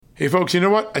Hey folks, you know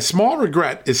what? A small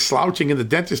regret is slouching in the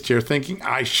dentist chair thinking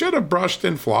I should have brushed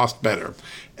and flossed better.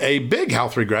 A big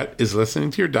health regret is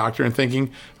listening to your doctor and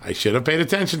thinking I should have paid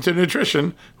attention to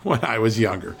nutrition when I was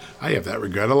younger. I have that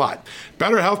regret a lot.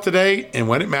 Better health today and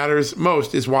when it matters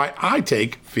most is why I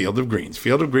take Field of Greens.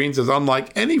 Field of Greens is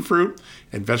unlike any fruit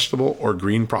and vegetable or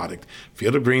green product.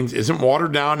 Field of Greens isn't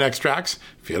watered down extracts.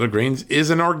 Field of Greens is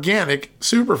an organic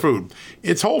superfood.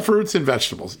 It's whole fruits and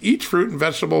vegetables. Each fruit and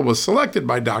vegetable was selected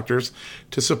by doctors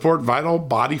to support vital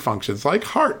body functions like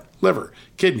heart, liver,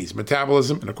 kidneys,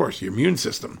 metabolism, and of course, your immune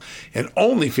system. And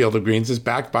only Field of Greens is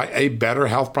backed by a better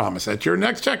health promise. At your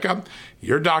next checkup,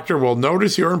 your doctor will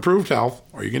notice your improved health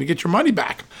or you're going to get your money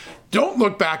back. Don't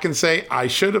look back and say, I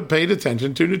should have paid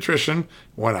attention to nutrition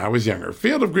when I was younger.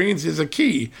 Field of Greens is a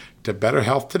key to better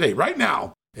health today, right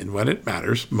now, and when it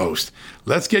matters most.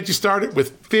 Let's get you started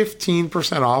with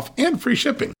 15% off and free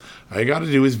shipping. All you got to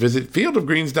do is visit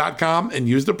fieldofgreens.com and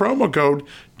use the promo code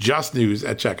JUSTNEWS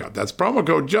at checkout. That's promo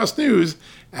code JUSTNEWS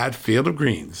at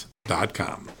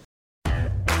fieldofgreens.com.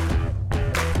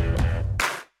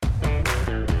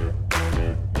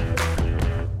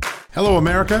 Hello,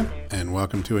 America, and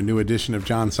welcome to a new edition of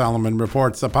John Solomon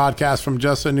Reports, the podcast from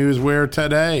Just the News, where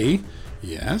today,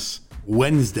 yes,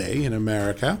 Wednesday in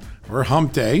America, or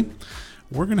Hump Day,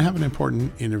 we're going to have an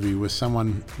important interview with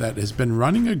someone that has been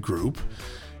running a group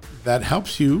that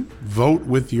helps you vote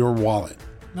with your wallet.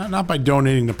 Not by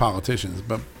donating to politicians,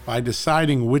 but by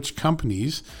deciding which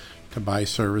companies to buy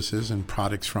services and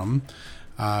products from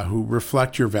who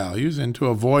reflect your values and to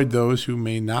avoid those who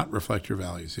may not reflect your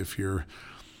values. If you're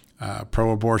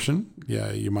pro-abortion,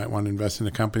 you might want to invest in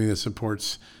a company that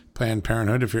supports Planned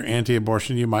Parenthood. If you're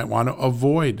anti-abortion, you might want to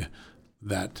avoid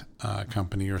that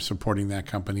company or supporting that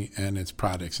company and its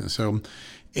products. And so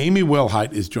Amy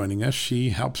Wilhite is joining us.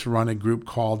 She helps run a group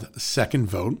called Second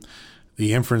Vote.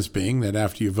 The inference being that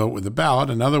after you vote with the ballot,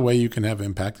 another way you can have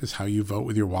impact is how you vote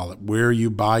with your wallet, where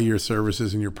you buy your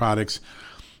services and your products.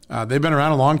 They've been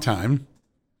around a long time.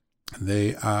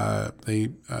 They have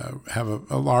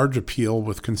a large appeal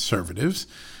with conservatives.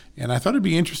 And I thought it'd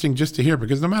be interesting just to hear,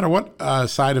 because no matter what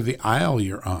side of the aisle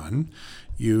you're on,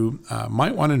 you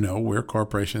might want to know where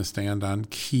corporations stand on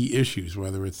key issues,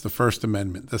 whether it's the First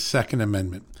Amendment, the Second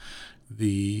Amendment,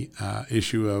 the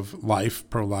issue of life,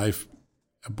 pro-life,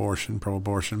 abortion,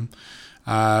 pro-abortion.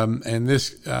 And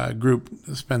this group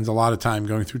spends a lot of time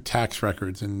going through tax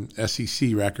records and SEC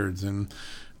records and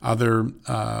other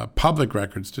public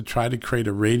records to try to create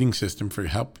a rating system to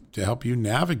help you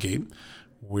navigate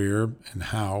where and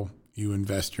how you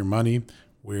invest your money,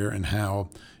 where and how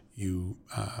you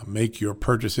make your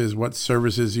purchases, what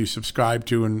services you subscribe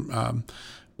to and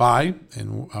buy,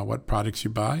 and what products you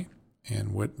buy,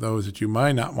 and what those that you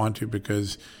might not want to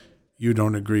because you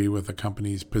don't agree with the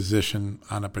company's position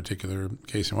on a particular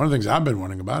case. And one of the things I've been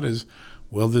wondering about is,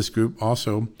 will this group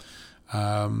also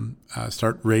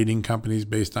start rating companies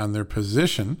based on their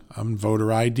position on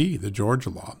voter ID, the Georgia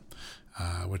law,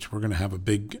 which we're going to have a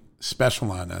big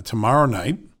special on tomorrow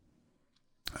night.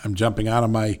 I'm jumping out of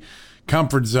my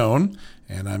comfort zone,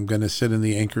 and I'm going to sit in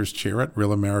the anchor's chair at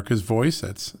Real America's Voice.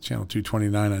 That's channel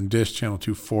 229 on Dish, channel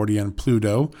 240 on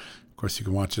Pluto. Of course, you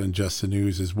can watch it on Just the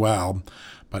News as well.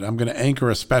 But I'm going to anchor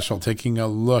a special taking a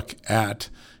look at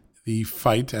the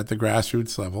fight at the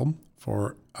grassroots level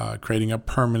for creating a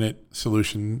permanent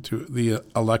solution to the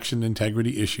election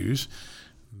integrity issues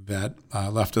that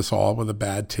left us all with a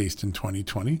bad taste in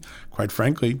 2020. Quite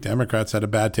frankly, Democrats had a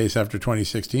bad taste after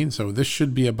 2016, so this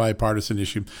should be a bipartisan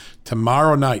issue.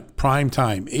 Tomorrow night, prime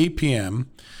time, 8 p.m.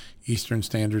 Eastern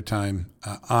Standard Time,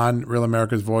 on Real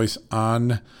America's Voice,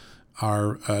 on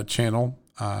our channel,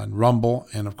 on Rumble,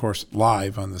 and of course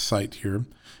live on the site here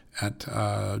at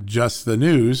Just the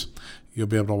News. You'll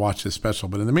be able to watch this special.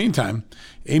 But in the meantime,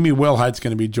 Amy Wilhite's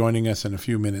going to be joining us in a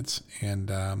few minutes.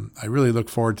 And I really look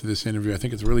forward to this interview. I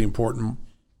think it's really important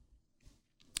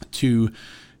to,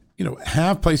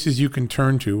 have places you can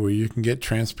turn to where you can get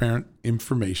transparent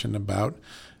information about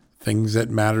things that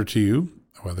matter to you,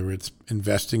 whether it's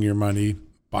investing your money,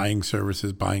 buying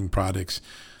services, buying products,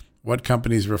 what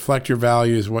companies reflect your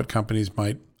values, what companies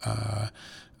might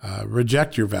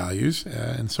reject your values.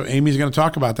 And so Amy's going to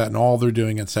talk about that and all they're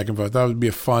doing at Second Vote. That would be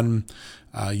a fun,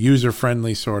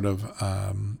 user-friendly sort of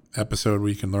episode where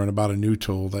you can learn about a new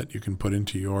tool that you can put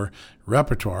into your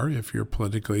repertoire if you're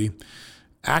politically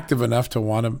active enough to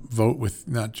want to vote with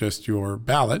not just your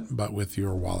ballot, but with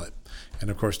your wallet. And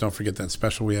of course, don't forget that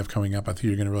special we have coming up. I think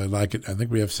you're going to really like it. I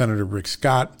think we have Senator Rick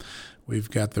Scott. We've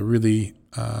got the really,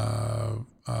 or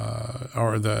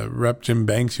the Rep. Jim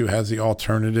Banks, who has the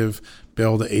alternative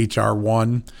bill to H.R.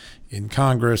 1 in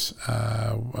Congress.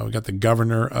 We got the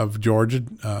governor of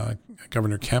Georgia,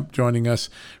 Governor Kemp, joining us.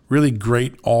 Really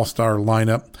great all-star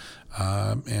lineup.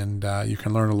 And you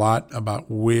can learn a lot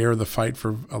about where the fight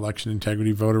for election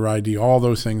integrity, voter ID, all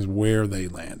those things, where they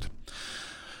land.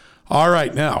 All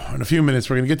right, now, in a few minutes,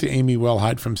 we're going to get to Amy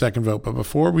Wellhite from Second Vote. But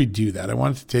before we do that, I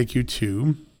wanted to take you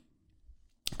to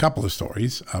a couple of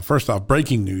stories. First off,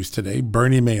 breaking news today.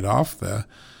 Bernie Madoff, the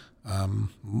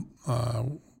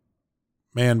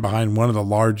man behind one of the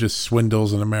largest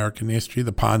swindles in American history,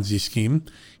 the Ponzi scheme,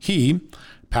 he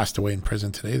passed away in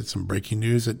prison today. That's some breaking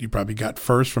news that you probably got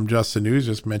first from Just the News,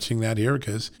 just mentioning that here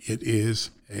because it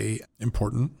is a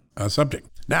important subject.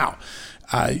 Now,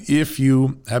 if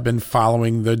you have been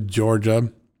following the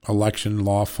Georgia election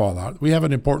law fallout, we have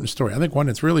an important story. I think one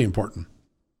that's really important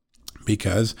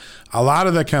because a lot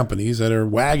of the companies that are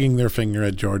wagging their finger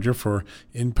at Georgia for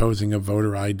imposing a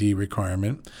voter ID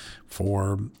requirement,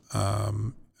 for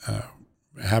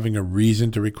having a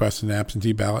reason to request an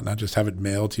absentee ballot, not just have it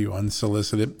mailed to you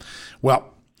unsolicited.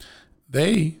 Well,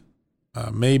 they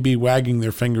may be wagging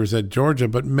their fingers at Georgia,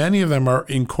 but many of them are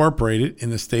incorporated in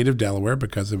the state of Delaware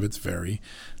because of its very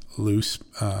loose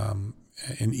and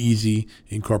easy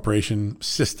incorporation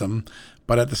system.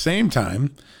 But at the same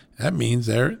time, that means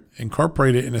they're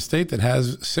incorporated in a state that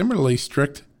has similarly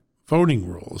strict voting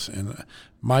rules. And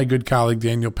my good colleague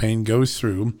Daniel Payne goes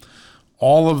through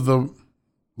all of the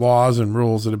laws and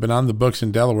rules that have been on the books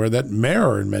in Delaware that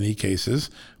mirror in many cases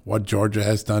what Georgia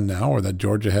has done now or that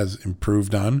Georgia has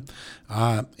improved on.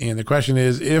 And the question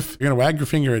is, if you're going to wag your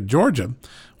finger at Georgia,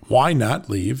 why not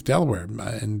leave Delaware?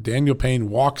 And Daniel Payne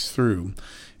walks through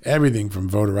everything from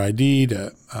voter ID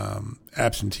to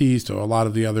absentees to a lot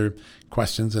of the other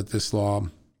questions that this law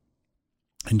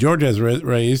in Georgia has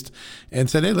raised and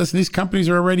said, hey, listen, these companies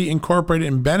are already incorporated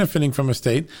and benefiting from a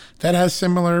state that has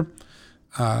similar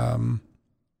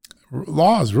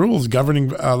laws, rules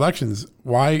governing elections.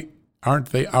 Why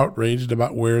aren't they outraged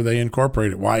about where they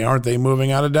incorporate it? Why aren't they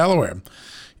moving out of Delaware?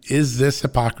 Is this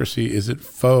hypocrisy? Is it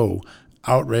faux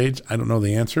outrage? I don't know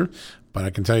the answer, but I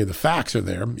can tell you the facts are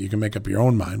there. You can make up your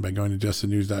own mind by going to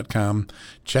justthenews.com.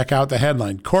 Check out the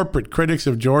headline, Corporate Critics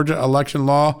of Georgia Election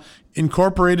Law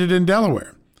Incorporated in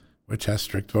Delaware, which has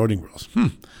strict voting rules.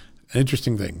 An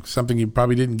interesting thing, something you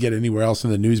probably didn't get anywhere else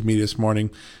in the news media this morning.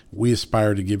 We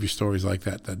aspire to give you stories like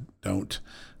that that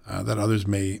others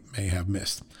may have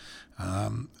missed.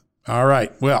 All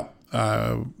right. Well,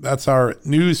 that's our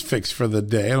news fix for the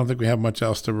day. I don't think we have much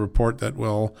else to report that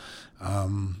will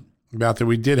about that.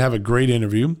 We did have a great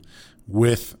interview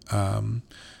with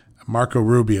Marco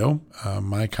Rubio,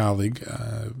 my colleague.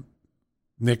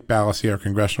 Nick Ballasy, our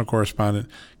congressional correspondent,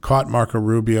 caught Marco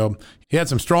Rubio. He had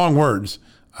some strong words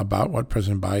about what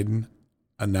President Biden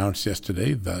announced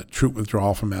yesterday, the troop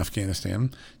withdrawal from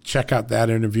Afghanistan. Check out that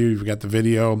interview. You've got the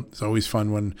video. It's always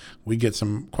fun when we get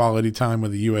some quality time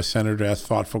with a U.S. Senator to ask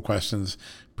thoughtful questions.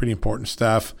 Pretty important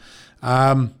stuff.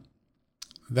 That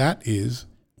is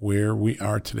where we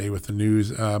are today with the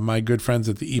news. My good friends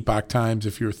at the Epoch Times,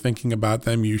 if you're thinking about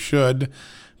them, you should,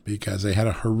 because they had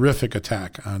a horrific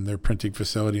attack on their printing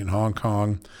facility in Hong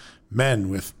Kong. Men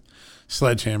with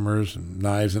sledgehammers and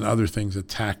knives and other things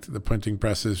attacked the printing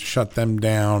presses, shut them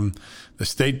down. The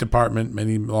State Department,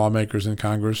 many lawmakers in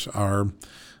Congress are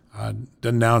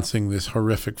denouncing this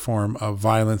horrific form of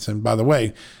violence. And by the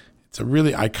way, it's a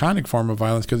really iconic form of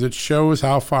violence because it shows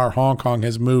how far Hong Kong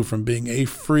has moved from being a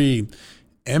free,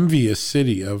 envious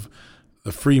city of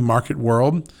the free market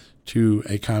world to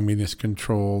a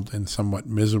communist-controlled and somewhat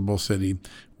miserable city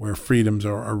where freedoms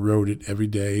are eroded every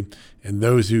day. And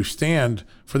those who stand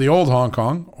for the old Hong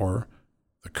Kong, or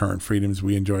the current freedoms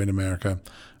we enjoy in America,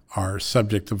 are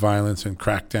subject to violence and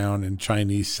crackdown and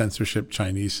Chinese censorship,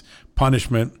 Chinese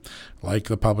punishment, like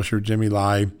the publisher Jimmy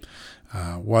Lai.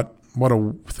 What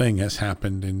a thing has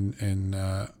happened in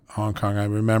Hong Kong. I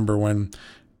remember when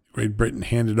Great Britain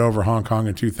handed over Hong Kong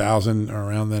in 2000, or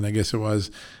around then, I guess it was.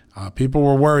 People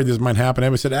were worried this might happen.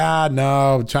 Everybody said,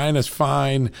 no, China's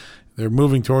fine. They're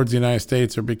moving towards the United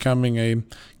States. They're becoming a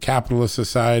capitalist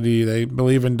society. They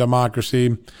believe in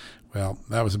democracy. Well,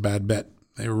 that was a bad bet.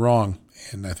 They were wrong.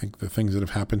 And I think the things that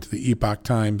have happened to the Epoch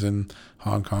Times in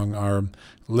Hong Kong are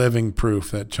living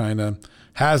proof that China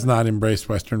has not embraced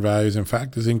Western values. In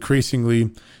fact, is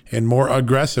increasingly and more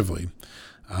aggressively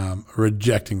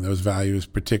rejecting those values,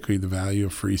 particularly the value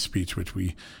of free speech, which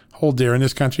we hold dear in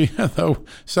this country, though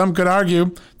some could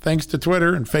argue, thanks to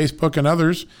Twitter and Facebook and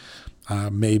others,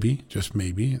 maybe, just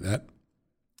maybe, that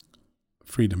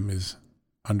freedom is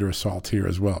under assault here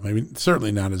as well. Maybe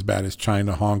certainly not as bad as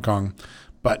China, Hong Kong,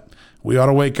 but we ought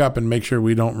to wake up and make sure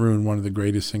we don't ruin one of the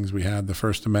greatest things we had, the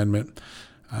First Amendment.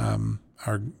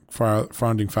 our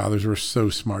founding fathers were so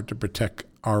smart to protect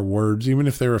our words, even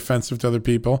if they're offensive to other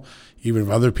people, even if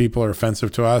other people are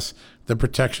offensive to us. The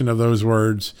protection of those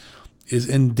words is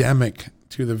endemic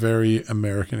to the very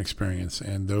American experience,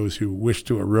 and those who wish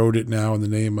to erode it now in the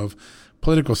name of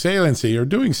political saliency are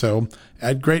doing so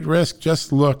at great risk.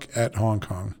 Just look at Hong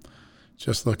Kong.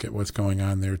 Just look at what's going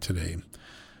on there today.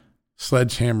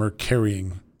 Sledgehammer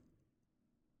carrying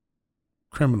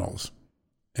criminals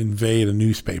invade a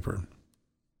newspaper.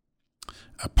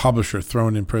 A publisher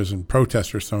thrown in prison,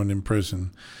 protesters thrown in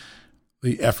prison.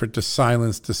 The effort to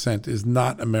silence dissent is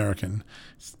not American,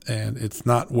 and it's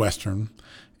not Western.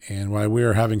 And while we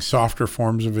are having softer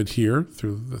forms of it here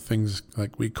through the things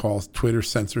like we call Twitter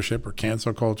censorship or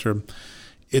cancel culture,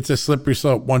 it's a slippery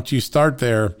slope. Once you start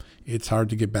there, it's hard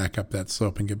to get back up that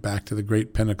slope and get back to the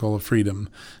great pinnacle of freedom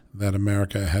that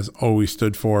America has always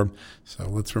stood for. So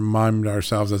let's remind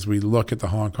ourselves as we look at the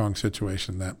Hong Kong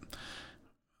situation that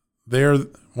there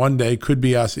one day could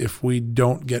be us if we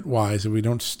don't get wise, if we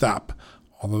don't stop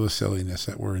all of the silliness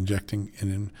that we're injecting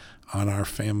on our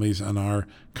families, on our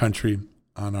country,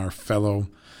 on our fellow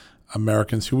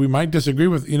Americans who we might disagree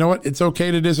with. You know what? It's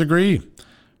okay to disagree.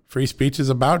 Free speech is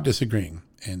about disagreeing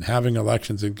and having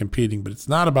elections and competing, but it's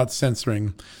not about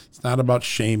censoring. It's not about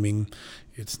shaming.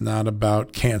 It's not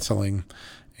about canceling.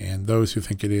 And those who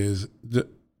think it is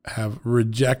have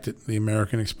rejected the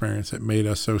American experience that made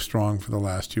us so strong for the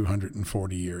last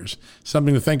 240 years.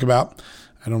 Something to think about.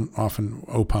 I don't often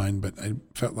opine, but I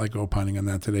felt like opining on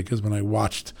that today because when I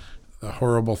watched the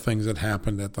horrible things that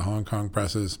happened at the Hong Kong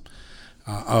presses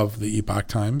of the Epoch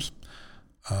Times,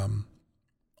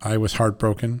 I was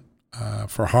heartbroken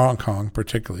for Hong Kong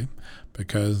particularly,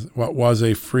 because what was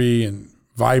a free and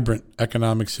vibrant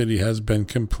economic city has been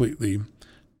completely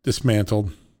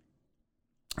dismantled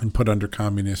and put under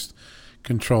communist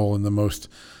control in the most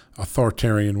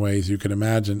authoritarian ways you could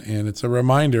imagine. And it's a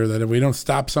reminder that if we don't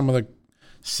stop some of the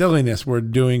silliness we're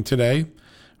doing today,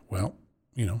 well,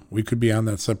 you know, we could be on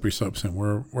that slippery slope soon.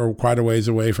 We're quite a ways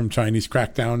away from Chinese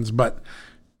crackdowns, but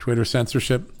Twitter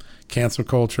censorship, cancel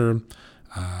culture,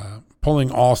 pulling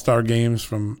all-star games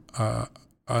from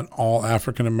an all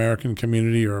African-American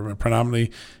community or a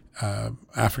predominantly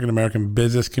African-American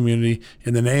business community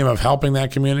in the name of helping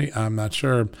that community, I'm not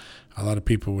sure a lot of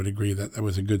people would agree that that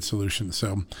was a good solution.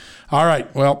 So, all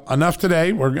right, well, enough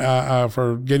today. We're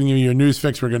for getting you your news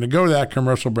fix. We're going to go to that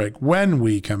commercial break. When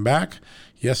we come back,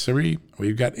 yes, sirree,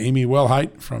 we've got Amy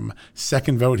Wellheit from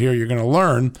Second Vote here. You're going to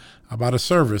learn about a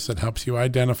service that helps you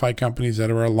identify companies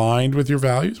that are aligned with your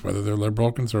values, whether they're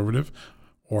liberal, conservative,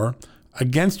 or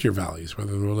against your values,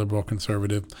 whether they're liberal,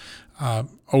 conservative.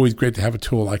 Always great to have a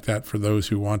tool like that for those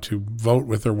who want to vote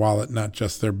with their wallet, not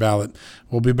just their ballot.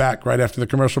 We'll be back right after the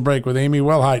commercial break with Amy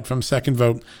Wellheit from Second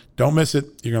Vote. Don't miss it.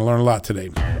 You're going to learn a lot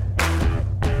today.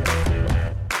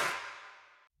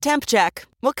 Temp check.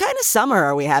 What kind of summer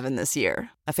are we having this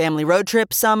year? A family road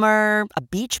trip summer? A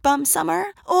beach bum summer?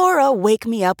 Or a wake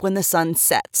me up when the sun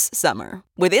sets summer?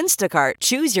 With Instacart,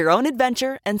 choose your own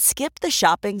adventure and skip the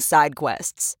shopping side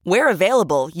quests. Where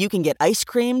available, you can get ice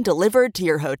cream delivered to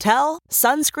your hotel,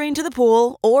 sunscreen to the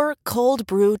pool, or cold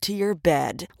brew to your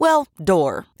bed. Well,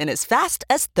 door, in as fast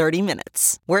as 30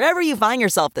 minutes. Wherever you find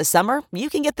yourself this summer,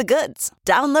 you can get the goods.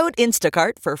 Download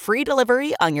Instacart for free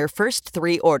delivery on your first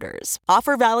 3 orders.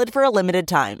 Offer valid for a limited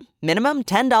time. Minimum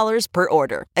 $10 per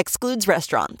order. Excludes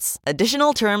restaurants.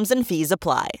 Additional terms and fees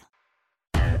apply.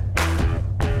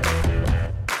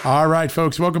 All right,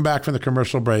 folks, welcome back from the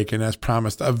commercial break. And as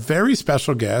promised, a very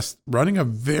special guest running a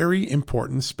very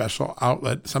important special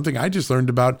outlet, something I just learned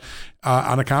about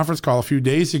on a conference call a few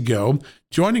days ago.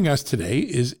 Joining us today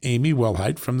is Amy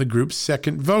Wellheit from the group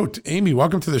Second Vote. Amy,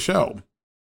 welcome to the show.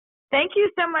 Thank you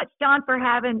so much, John, for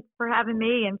having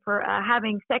me and for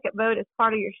having Second Vote as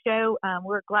part of your show.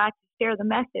 We're glad to share the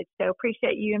message, so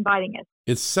appreciate you inviting us.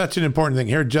 It's such an important thing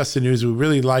here at Just the News. We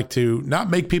really like to not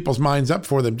make people's minds up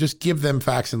for them, just give them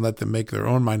facts and let them make their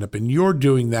own mind up. And you're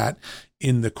doing that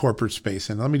in the corporate space.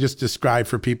 And let me just describe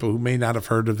for people who may not have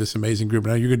heard of this amazing group.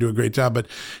 Now, you're going to do a great job, but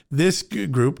this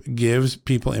group gives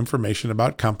people information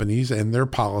about companies and their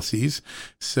policies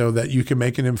so that you can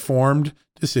make an informed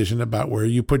decision about where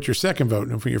you put your second vote.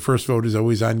 And for your first vote is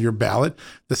always on your ballot.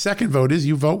 The second vote is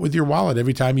you vote with your wallet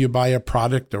every time you buy a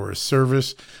product or a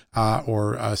service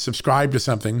or subscribe to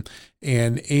something.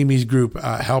 And Amy's group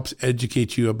helps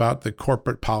educate you about the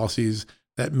corporate policies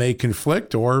that may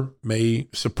conflict or may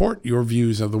support your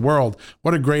views of the world.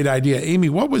 What a great idea. Amy,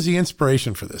 what was the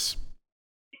inspiration for this?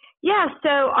 Yeah, so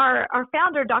our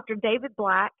founder, Dr. David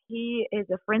Black, he is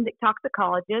a forensic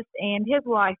toxicologist, and his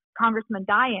wife, Congressman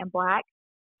Diane Black,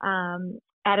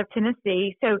 out of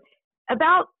Tennessee. So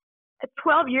about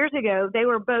 12 years ago, they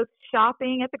were both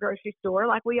shopping at the grocery store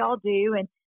like we all do. And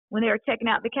when they were checking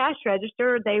out the cash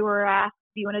register, they were asked,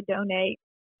 do you want to donate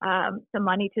some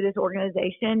money to this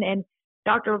organization? And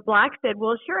Dr. Black said,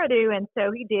 well, sure I do. And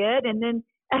so he did. And then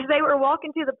as they were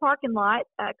walking to the parking lot,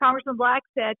 Congressman Black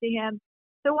said to him,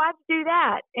 so why'd you do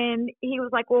that? And he was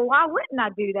like, well, why wouldn't I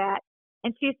do that?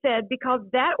 And she said, because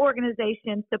that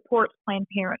organization supports Planned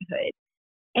Parenthood.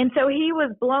 And so he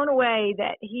was blown away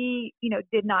that he,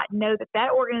 did not know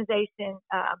that organization,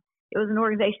 it was an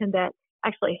organization that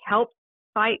actually helped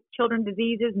fight children's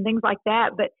diseases and things like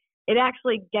that, but it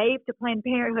actually gave to Planned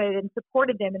Parenthood and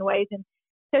supported them in ways. And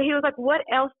so he was like, what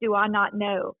else do I not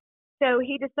know? So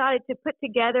he decided to put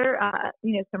together,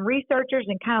 some researchers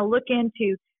and kind of look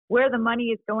into where the money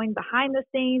is going behind the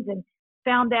scenes, and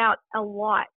found out a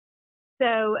lot.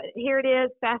 So here it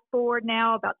is, fast forward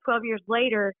now about 12 years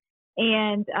later,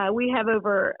 and we have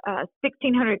over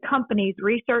 1,600 companies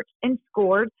researched and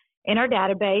scored in our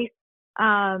database.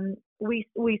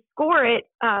 We score it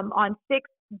on 6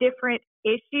 different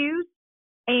issues,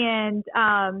 and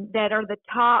that are the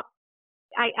top,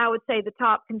 I would say the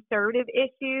top conservative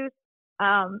issues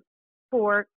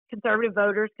for conservative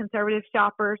voters, conservative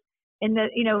shoppers. And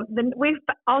we've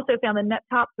also found the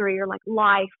top 3 are like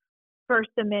life,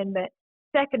 First Amendment,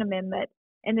 Second Amendment,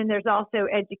 and then there's also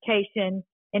education,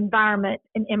 environment,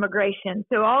 and immigration.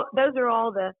 So those are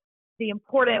all the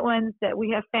important ones that we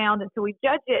have found. And so we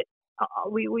judge it.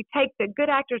 We take the good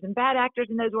actors and bad actors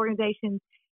in those organizations,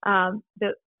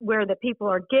 where the people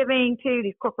are giving to,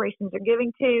 these corporations are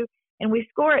giving to, and we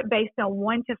score it based on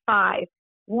 1 to 5.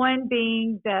 1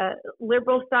 being the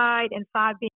liberal side and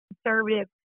 5 being conservative,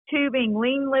 2 being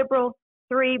lean liberal,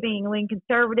 3 being lean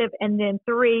conservative, and then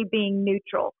 3 being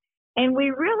neutral. And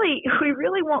we really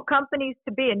want companies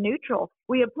to be a neutral.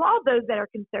 We applaud those that are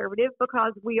conservative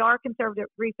because we are a conservative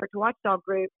research watchdog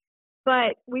group,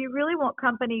 but we really want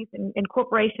companies and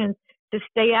corporations to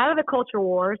stay out of the culture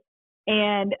wars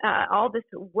and all this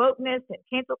wokeness and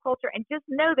cancel culture, and just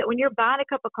know that when you're buying a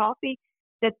cup of coffee,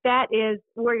 that is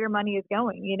where your money is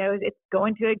going. It's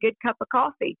going to a good cup of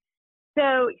coffee.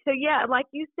 So yeah, like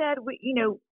you said,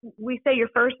 we say your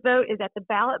first vote is at the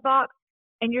ballot box,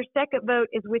 and your second vote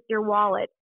is with your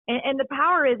wallet. And the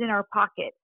power is in our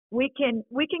pocket. We can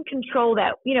control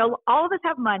that. All of us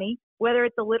have money, whether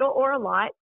it's a little or a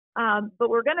lot, but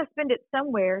we're going to spend it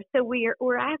somewhere. So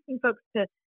we're asking folks to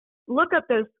look up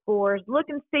those scores, look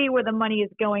and see where the money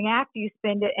is going after you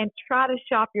spend it, and try to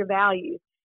shop your values.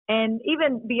 And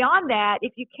even beyond that,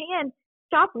 if you can,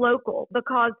 shop local,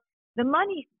 because the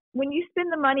money, when you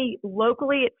spend the money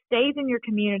locally, it stays in your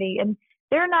community, and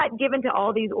they're not given to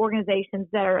all these organizations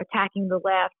that are attacking the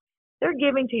left. They're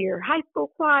giving to your high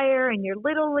school choir and your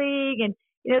little league, and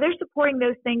they're supporting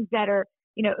those things that are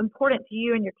important to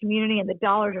you and your community, and the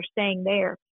dollars are staying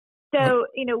there. So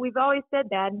we've always said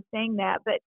that and saying that,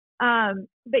 but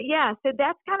yeah, so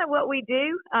that's kind of what we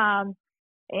do.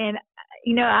 And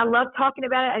I love talking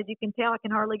about it. As you can tell, I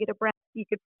can hardly get a breath. You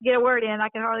could get a word in, I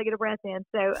can hardly get a breath in.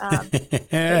 So,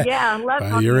 yeah, I love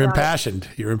talking you're about impassioned.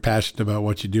 It. You're impassioned about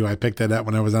what you do. I picked that up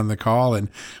when I was on the call. And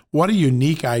what a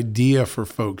unique idea for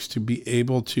folks to be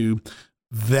able to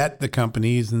vet the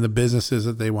companies and the businesses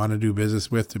that they want to do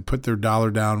business with, to put their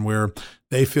dollar down where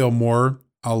they feel more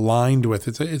aligned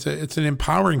with. It's an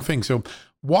empowering thing. So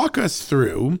walk us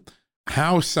through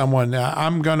how someone, I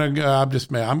want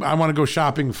to go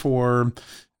shopping for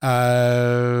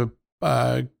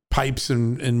pipes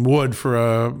and wood for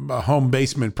a home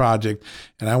basement project,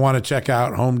 and I want to check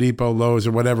out Home Depot, Lowe's,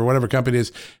 or whatever company it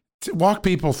is. Walk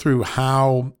people through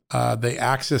how they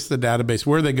access the database,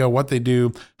 where they go, what they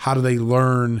do, how do they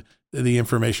learn the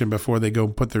information before they go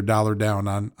put their dollar down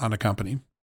on a company.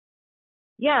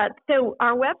 Yeah, so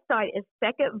our website is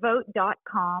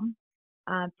secondvote.com.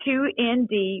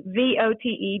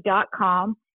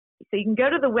 2ndvote.com. So you can go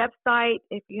to the website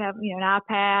if you have, an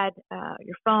iPad,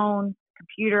 your phone,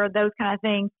 computer, those kind of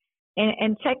things,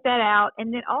 and check that out.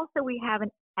 And then also we have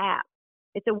an app.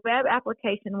 It's a web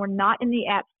application. We're not in the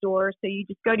app store. So you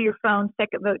just go to your phone,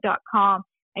 secondvote.com,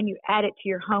 and you add it to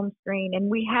your home screen. And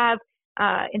we have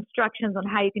instructions on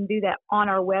how you can do that on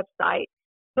our website.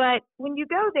 But when you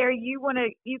go there, you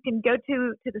can go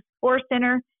to the Score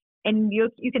Center, and you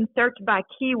can search by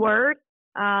keyword.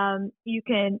 You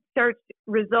can search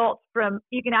results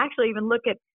you can actually even look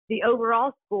at the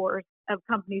overall scores of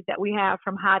companies that we have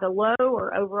from high to low,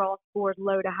 or overall scores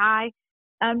low to high.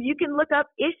 You can look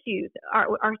up issues,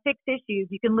 our 6 issues.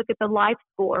 You can look at the life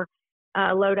score,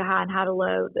 low to high and high to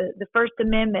low, the First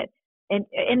Amendment.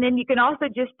 And then you can also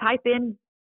just type in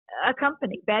a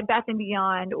company, Bed Bath &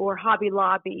 Beyond or Hobby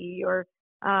Lobby or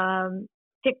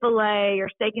Chick-fil-A or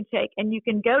Steak and Shake, and you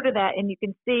can go to that and you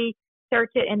can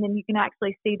search it, and then you can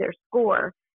actually see their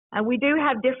score. We do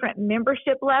have different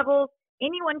membership levels.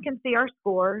 Anyone can see our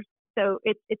scores, so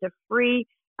it's a free,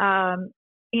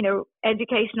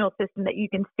 educational system that you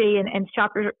can see and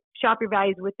shop your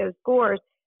values with those scores.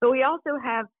 But we also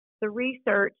have the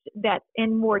research that's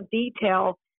in more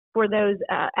detail for those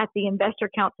at the investor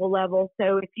council level.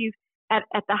 So if you at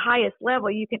the highest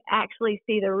level, you can actually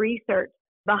see the research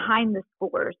behind the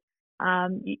scores.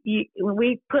 When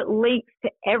we put links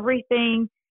to everything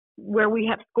where we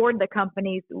have scored the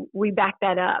companies, we back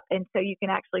that up, and so you can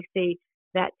actually see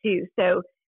that too. So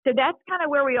that's kind of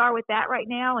where we are with that right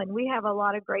now, and we have a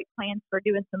lot of great plans for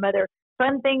doing some other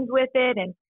fun things with it,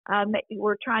 and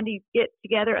we're trying to get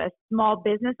together a small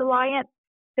business alliance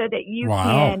so that you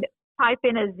can type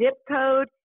in a zip code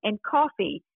and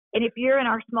coffee, and if you're in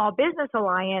our small business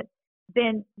alliance,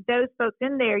 then those folks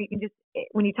in there, you can just,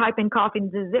 when you type in coffee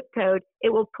in the zip code, it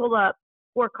will pull up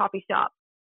 4 coffee shops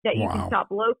that you can shop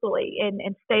locally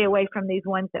and stay away from these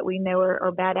ones that we know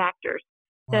are bad actors.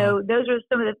 So those are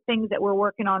some of the things that we're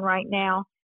working on right now.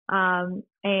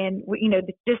 And we,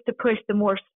 just to push the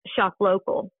more shop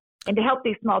local and to help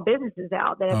these small businesses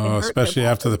out that have been hurt especially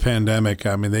after the pandemic.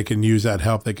 I mean, they can use that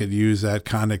help. They could use that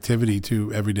connectivity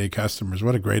to everyday customers.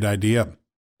 What a great idea.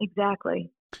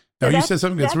 Exactly. Now, you said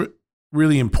something that's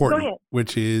really important,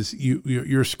 which is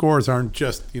your scores aren't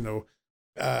just,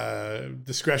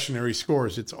 discretionary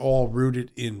scores. It's all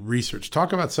rooted in research.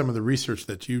 Talk about some of the research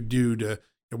that you do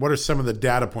what are some of the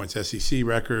data points, SEC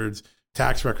records,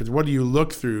 tax records? What do you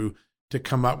look through to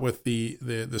come up with the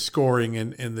scoring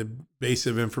and the base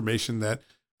of information that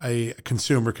a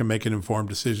consumer can make an informed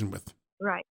decision with?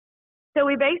 Right. So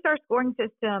we base our scoring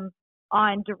system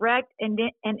on direct and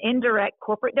indirect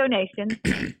corporate donations,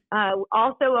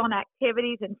 also on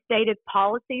activities and stated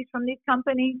policies from these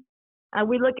companies.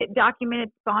 We look at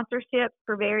documented sponsorships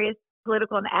for various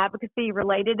political and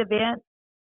advocacy-related events.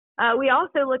 We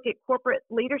also look at corporate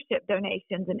leadership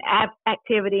donations and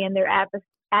activity and their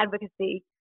advocacy,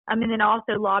 and then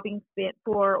also lobbying spent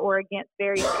for or against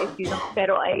various issues on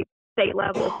federal aid, state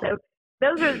level. So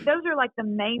those are like the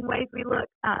main ways we look.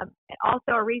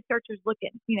 Also, our researchers look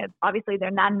at, obviously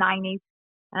they're 990s.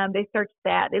 They search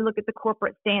that. They look at the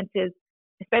corporate stances,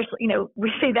 especially,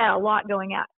 we see that a lot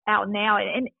going out now.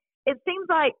 And it seems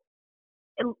like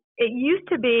it used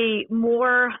to be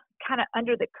more kind of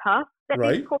under the cuff that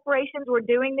these corporations were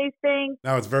doing these things.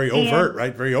 Now it's very overt,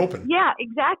 right? Very open. Yeah,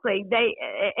 exactly.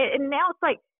 And now it's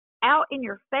like out in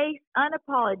your face,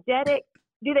 unapologetic.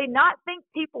 Do they not think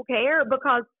people care?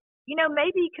 Because,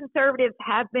 maybe conservatives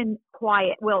have been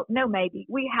quiet. Well, no, maybe.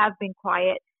 We have been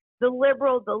quiet. The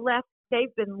liberal, the left,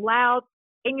 they've been loud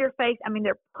in your face. I mean,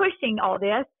 they're pushing all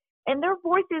this, and their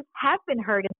voices have been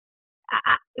heard.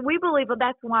 We believe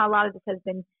that's why a lot of this has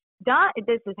been done.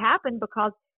 This has happened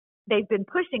because they've been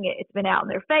pushing it. It's been out in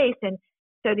their face. And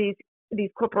so these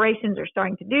corporations are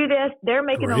starting to do this. They're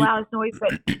making the loudest noise,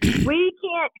 but we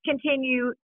can't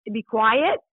continue to be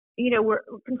quiet.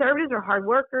 Conservatives are hard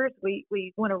workers. We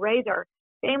want to raise our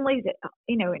families,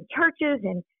 in churches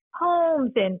and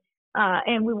homes, and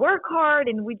we work hard,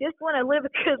 and we just want to live a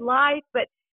good life. But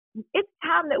it's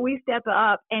time that we step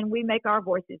up and we make our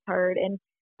voices heard. And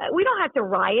we don't have to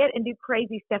riot and do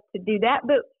crazy stuff to do that,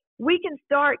 but we can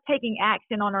start taking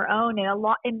action on our own.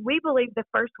 And we believe the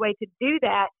first way to do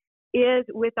that is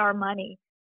with our money.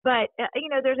 But,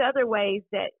 there's other ways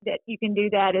that you can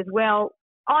do that as well.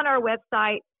 On our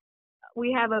website,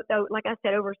 we have, like I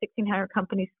said, over 1,600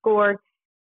 companies scored.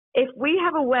 If we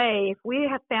have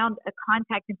found a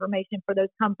contact information for those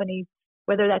companies,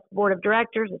 whether that's board of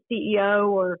directors, a CEO,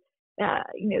 or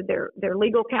their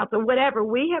legal counsel, whatever,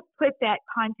 we have put that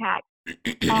contact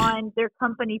on their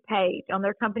company page, on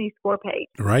their company score page.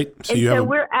 Right.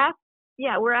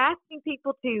 We're asking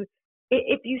people to,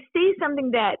 if you see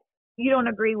something that you don't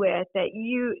agree with, that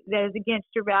is against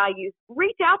your values,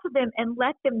 reach out to them and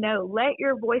let them know. Let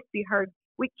your voice be heard.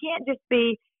 We can't just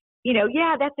be,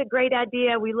 that's a great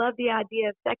idea. We love the idea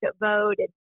of second vote,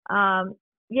 and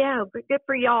good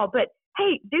for y'all. But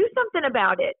hey, do something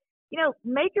about it.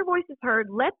 Make your voices heard.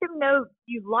 Let them know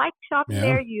you like shopping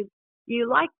there. You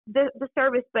like the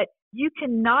service, but you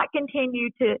cannot continue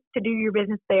to do your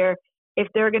business there if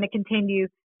they're going to continue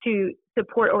to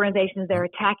support organizations that are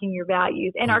attacking your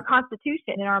values and our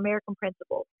Constitution and our American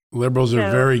principles. Liberals are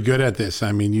very good at this.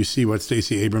 I mean, you see what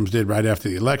Stacey Abrams did right after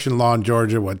the election law in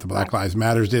Georgia, what the Black Lives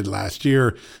Matters did last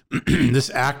year. This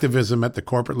activism at the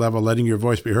corporate level, letting your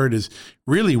voice be heard, is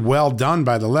really well done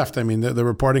by the left. I mean, the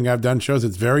reporting I've done shows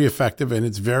it's very effective and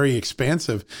it's very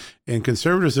expansive, and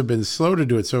conservatives have been slow to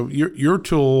do it. So your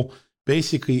tool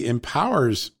basically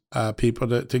empowers people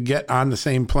to get on the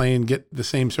same plane, get the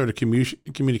same sort of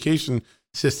communication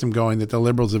system going that the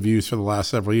liberals have used for the last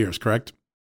several years, correct?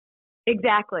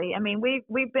 Exactly. I mean,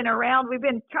 we've been around. We've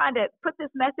been trying to put this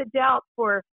message out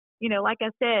for, like I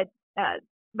said,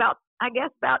 about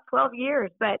 12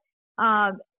 years. But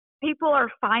people are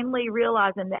finally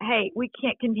realizing that, hey, we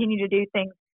can't continue to do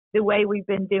things the way we've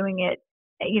been doing it,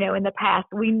 in the past.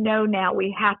 We know now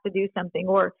we have to do something,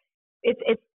 or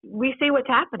we see what's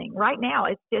happening right now.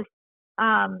 It's just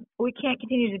we can't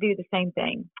continue to do the same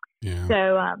thing. Yeah.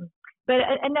 So, but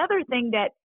another thing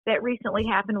that recently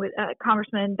happened with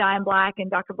Congressman Diane Black and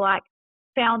Dr. Black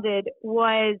founded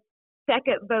was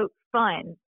Second Vote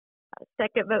Funds.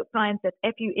 Second Vote Funds, that's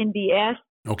FUNDS.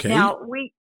 Okay. Now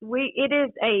it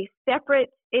is a separate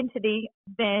entity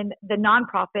than the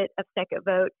nonprofit of Second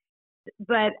Vote,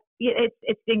 but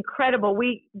it's incredible.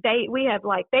 They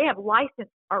have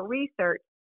licensed our research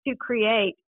to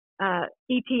create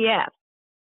ETFs,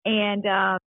 and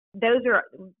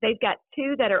they've got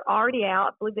two that are already out.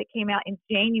 I believe they came out in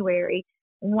January.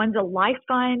 One's a life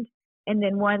fund, and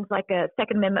then one's like a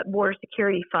Second Amendment border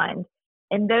security fund.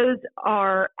 And those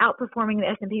are outperforming the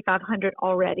S&P 500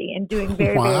 already and doing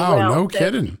very, very well. Wow, no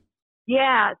kidding.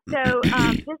 Yeah. So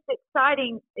just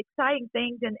exciting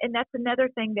things. And that's another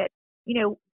thing that,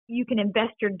 you can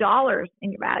invest your dollars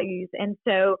in your values. And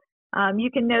so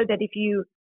you can know that if you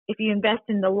invest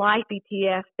in the life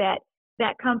ETF,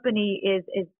 that company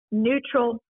is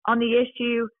neutral on the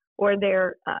issue, or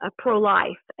they're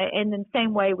pro-life. And then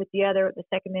same way with the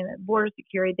Second Amendment border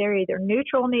security, they're either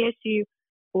neutral on the issue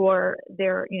or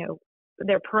they're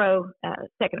pro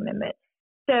Second Amendment.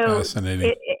 So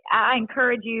fascinating. I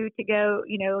encourage you to go,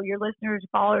 your listeners,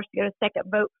 followers, to go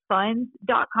to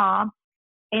secondvotefunds.com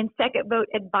and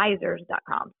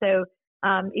secondvoteadvisors.com. So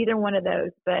either one of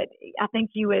those, but I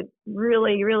think you would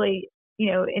really, really,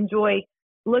 enjoy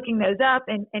looking those up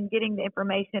and getting the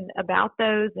information about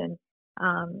those. And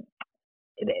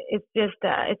it's just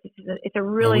it's a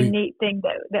really neat thing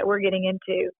that we're getting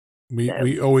into.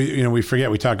 We always, we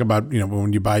forget, we talk about,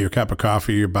 when you buy your cup of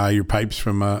coffee, you buy your pipes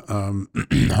from a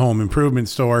home improvement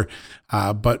store.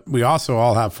 But we also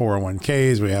all have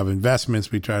 401ks. We have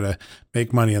investments. We try to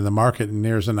make money in the market, and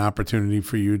there's an opportunity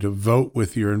for you to vote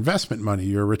with your investment money,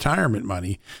 your retirement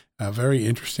money. A very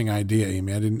interesting idea,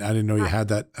 Amy. I didn't know you had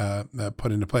that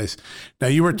put into place. Now,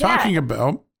 you were talking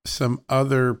about some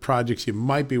other projects you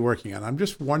might be working on. I'm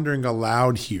just wondering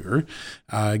aloud here,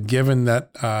 given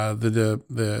that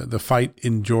the fight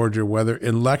in Georgia, whether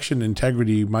election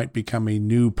integrity might become a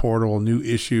new portal, new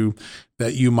issue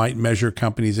that you might measure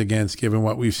companies against, given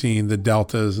what we've seen, the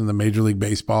Deltas and the Major League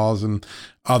Baseballs and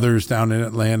others down in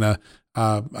Atlanta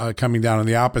coming down on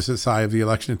the opposite side of the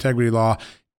election integrity law.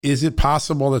 Is it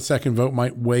possible that Second Vote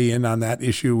might weigh in on that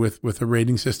issue with a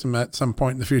rating system at some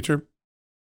point in the future?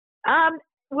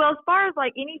 Well, as far as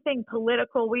like anything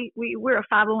political, we're a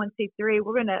 501c3. We're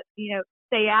going to,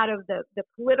 stay out of the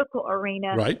political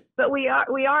arena. Right. But we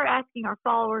are asking our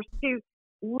followers to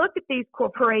look at these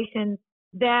corporations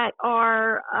that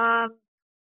are,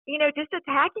 just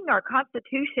attacking our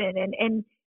Constitution and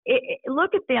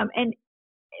look at them and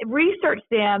research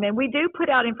them. And we do put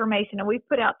out information, and we've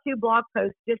put out 2 blog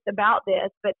posts just about this.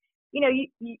 But,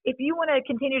 if you want to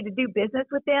continue to do business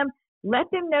with them,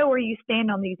 let them know where you stand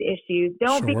on these issues.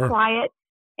 Don't be quiet,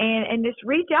 and just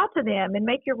reach out to them and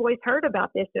make your voice heard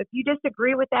about this. So if you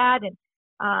disagree with that, and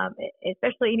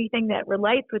especially anything that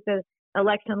relates with the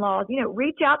election laws,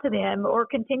 reach out to them, or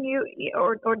continue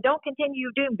or don't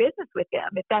continue doing business with them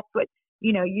if that's what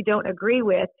you don't agree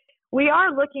with. We are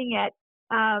looking at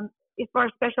as far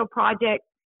as special projects,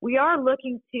 we are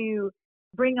looking to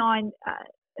bring on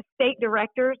state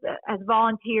directors as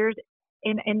volunteers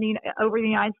over the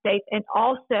United States, and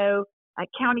also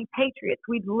county patriots.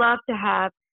 We'd love to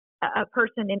have a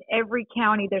person in every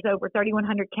county. There's over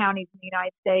 3,100 counties in the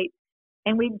United States,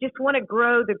 and we just want to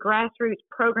grow the grassroots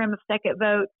program of Second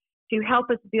Vote to help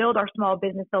us build our Small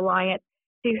Business Alliance,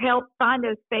 to help find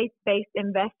those faith-based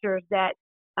investors that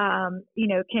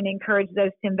can encourage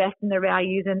those to invest in their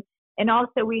values. And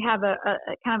also we have a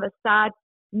kind of a side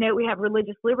note. We have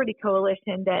Religious Liberty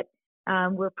Coalition that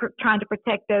we're trying to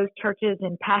protect those churches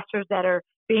and pastors that are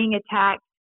being attacked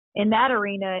in that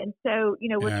arena. And so,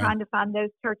 we're trying to find those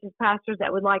churches, pastors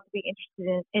that would like to be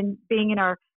interested in being in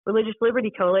our Religious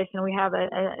Liberty Coalition. We have an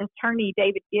attorney,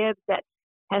 David Gibbs, that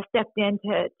has stepped in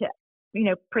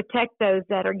to protect those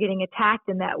that are getting attacked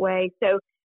in that way. So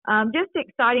just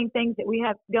exciting things that we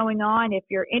have going on. If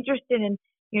you're interested in,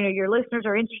 your listeners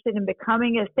are interested in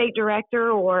becoming a state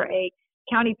director or a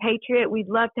county patriot, we'd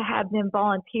love to have them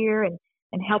volunteer and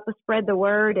help us spread the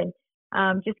word. And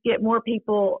just get more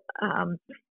people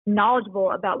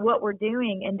knowledgeable about what we're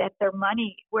doing, and that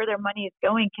where their money is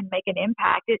going, can make an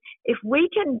impact. If we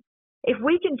can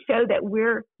show that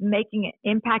we're making an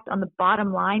impact on the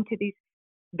bottom line to these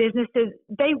businesses,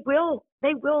 they will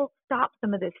stop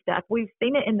some of this stuff. We've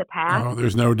seen it in the past. Oh,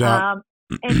 there's no doubt.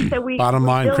 And so bottom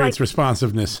line creates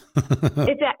responsiveness.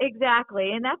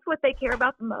 Exactly, and that's what they care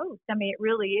about the most. I mean, it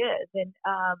really is. And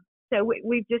so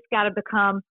we've just got to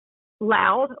become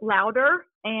louder,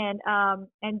 and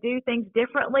do things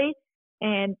differently,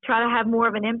 and try to have more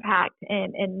of an impact.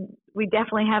 And we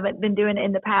definitely haven't been doing it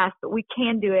in the past, but we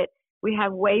can do it. We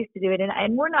have ways to do it,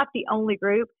 and we're not the only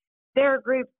group. There are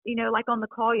groups, like on the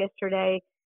call yesterday,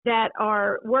 that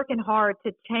are working hard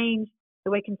to change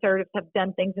the way conservatives have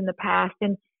done things in the past.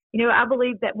 And, I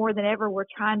believe that more than ever, we're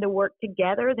trying to work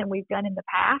together than we've done in the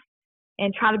past,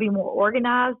 and try to be more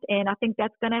organized. And I think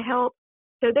that's going to help.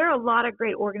 So there are a lot of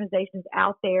great organizations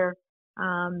out there,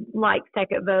 like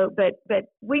Second Vote, but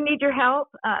we need your help.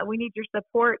 We need your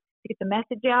support to get the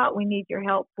message out. We need your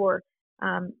help for,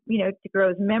 to grow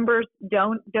as members,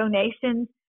 donations.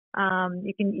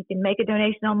 You can make a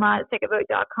donation online at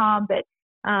secondvote.com, but,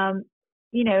 and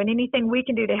anything we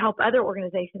can do to help other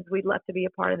organizations, we'd love to be a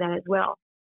part of that as well.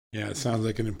 Yeah, it sounds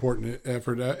like an important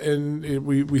effort.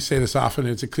 We say this often,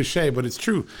 it's a cliche, but it's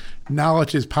true.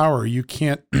 Knowledge is power. You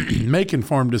can't make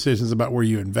informed decisions about where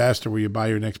you invest or where you buy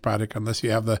your next product unless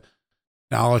you have the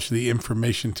knowledge, the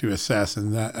information to assess.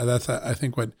 And that's, I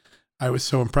think, what I was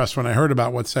so impressed when I heard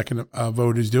about what Second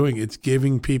Vote is doing. It's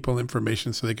giving people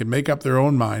information so they can make up their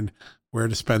own mind where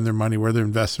to spend their money, where to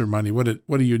invest their money. What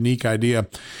a unique idea.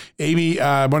 Amy,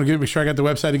 I want to make sure I got the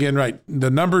website again right. The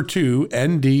number 2,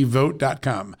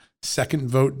 ndvote.com,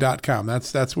 secondvote.com.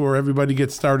 That's where everybody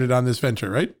gets started on this venture,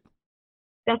 right?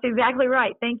 That's exactly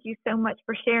right. Thank you so much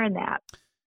for sharing that.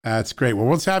 That's great. Well,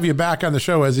 let's have you back on the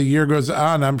show as the year goes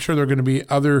on. I'm sure there are going to be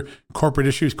other corporate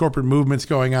issues, corporate movements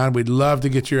going on. We'd love to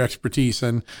get your expertise.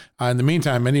 And in the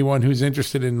meantime, anyone who's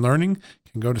interested in learning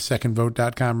can go to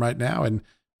secondvote.com right now and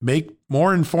make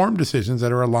more informed decisions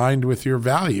that are aligned with your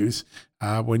values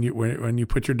when you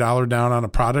put your dollar down on a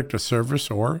product, a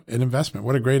service, or an investment.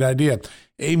 What a great idea.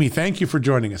 Amy, thank you for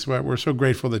joining us. We're so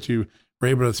grateful that you were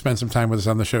able to spend some time with us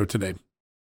on the show today.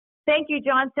 Thank you,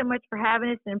 John, so much for having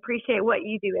us, and appreciate what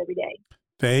you do every day.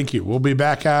 Thank you. We'll be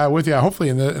back with you hopefully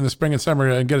in the spring and summer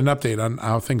and get an update on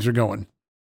how things are going.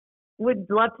 Would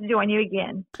love to join you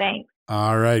again. Thanks.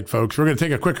 All right, folks. We're going to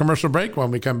take a quick commercial break. When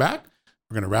we come back,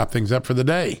 we're going to wrap things up for the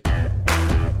day.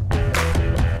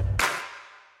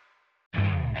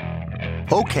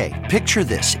 Okay, picture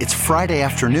this. It's Friday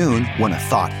afternoon when a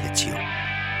thought hits you.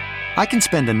 I can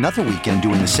spend another weekend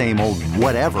doing the same old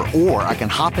whatever, or I can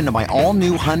hop into my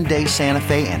all-new Hyundai Santa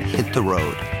Fe and hit the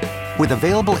road. With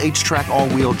available H-Track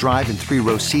all-wheel drive and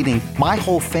 3-row seating, my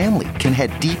whole family can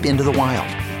head deep into the wild.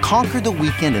 Conquer the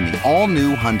weekend in the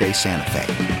all-new Hyundai Santa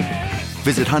Fe.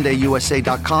 Visit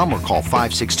HyundaiUSA.com or call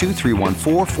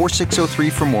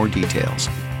 562-314-4603 for more details.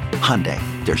 Hyundai,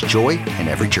 there's joy in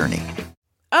every journey.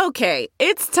 Okay,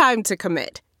 it's time to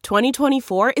commit.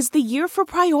 2024 is the year for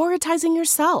prioritizing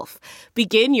yourself.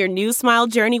 Begin your new smile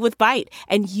journey with Byte,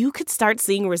 and you could start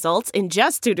seeing results in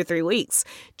just 2 to 3 weeks.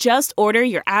 Just order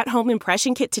your at-home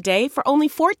impression kit today for only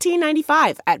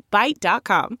 $14.95 at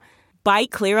Byte.com.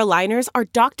 Byte clear aligners are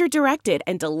doctor-directed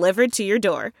and delivered to your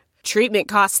door. Treatment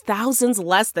costs thousands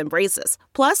less than braces.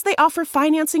 Plus, they offer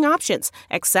financing options,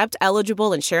 accept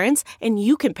eligible insurance, and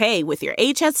you can pay with your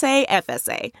HSA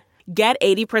FSA. Get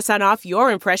 80% off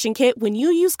your impression kit when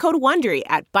you use code WONDERY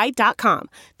at Byte.com.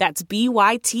 That's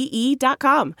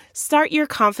BYTE.com. Start your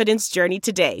confidence journey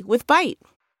today with Byte.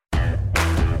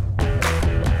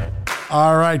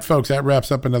 All right, folks, that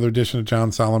wraps up another edition of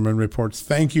John Solomon Reports.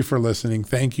 Thank you for listening.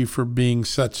 Thank you for being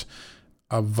such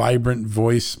a vibrant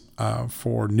voice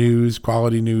for news,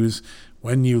 quality news.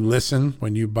 When you listen,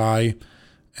 when you buy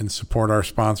and support our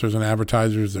sponsors and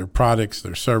advertisers, their products,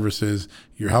 their services,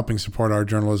 you're helping support our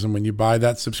journalism. When you buy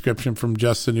that subscription from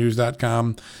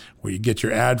justthenews.com, where you get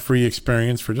your ad-free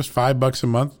experience for just $5 a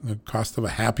month, the cost of a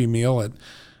Happy Meal at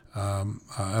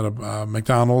a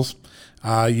McDonald's,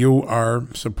 you are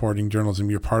supporting journalism.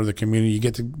 You're part of the community. You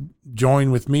get to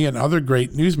join with me and other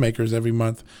great newsmakers every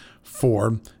month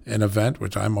for an event,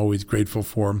 which I'm always grateful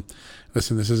for.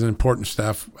 Listen, this is important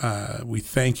stuff. We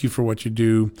thank you for what you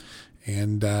do.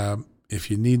 And if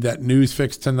you need that news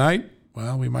fix tonight,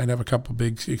 well, we might have a couple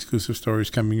big exclusive stories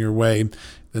coming your way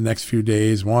the next few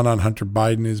days. One on Hunter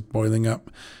Biden is boiling up.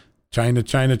 China.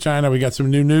 We got some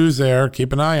new news there.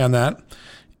 Keep an eye on that.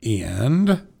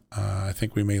 And I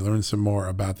think we may learn some more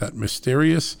about that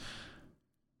mysterious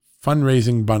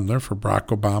fundraising bundler for Barack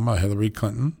Obama, Hillary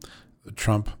Clinton, the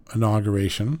Trump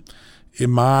inauguration.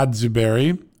 Imad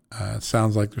Zuberi, it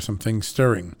sounds like there's some things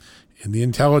stirring in the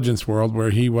intelligence world where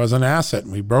he was an asset.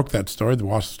 And we broke that story. The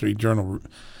Wall Street Journal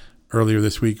earlier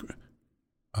this week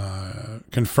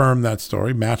confirmed that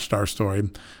story, matched our story.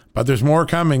 But there's more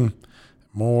coming,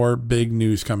 more big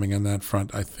news coming on that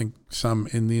front. I think some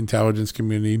in the intelligence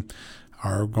community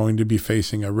are going to be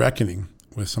facing a reckoning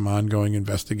with some ongoing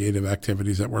investigative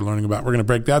activities that we're learning about. We're going to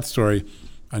break that story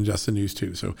on Just the News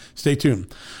too. So stay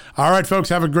tuned. All right, folks,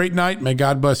 have a great night. May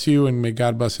God bless you, and may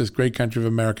God bless this great country of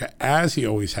America as he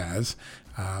always has.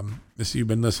 You've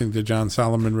been listening to John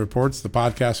Solomon Reports, the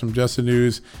podcast from Just the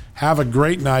News. Have a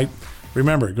great night.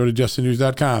 Remember, go to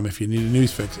justthenews.com if you need a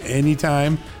news fix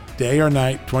anytime, day or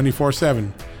night,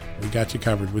 24/7. We got you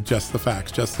covered with just the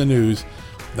facts, just the news,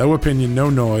 no opinion, no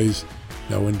noise,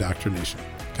 no indoctrination.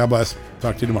 God bless.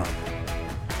 Talk to you tomorrow.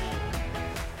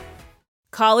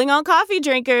 Calling all coffee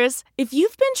drinkers. If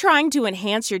you've been trying to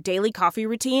enhance your daily coffee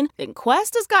routine, then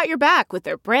Quest has got your back with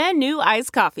their brand new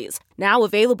iced coffees. Now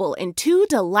available in 2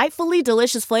 delightfully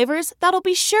delicious flavors that'll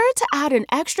be sure to add an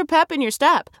extra pep in your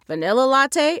step. Vanilla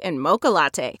latte and mocha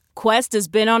latte. Quest has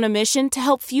been on a mission to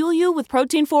help fuel you with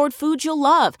protein-forward foods you'll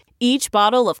love. Each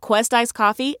bottle of Quest iced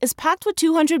coffee is packed with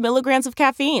 200 milligrams of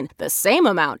caffeine, the same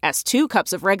amount as 2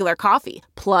 cups of regular coffee,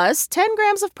 plus 10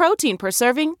 grams of protein per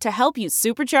serving to help you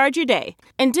supercharge your day.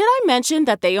 And did I mention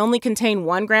that they only contain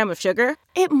 1 gram of sugar?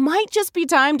 It might just be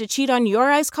time to cheat on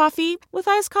your iced coffee with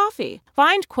iced coffee.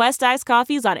 Find Quest iced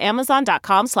coffees on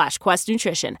Amazon.com/Quest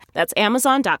Nutrition. That's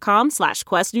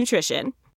Amazon.com/Quest Nutrition.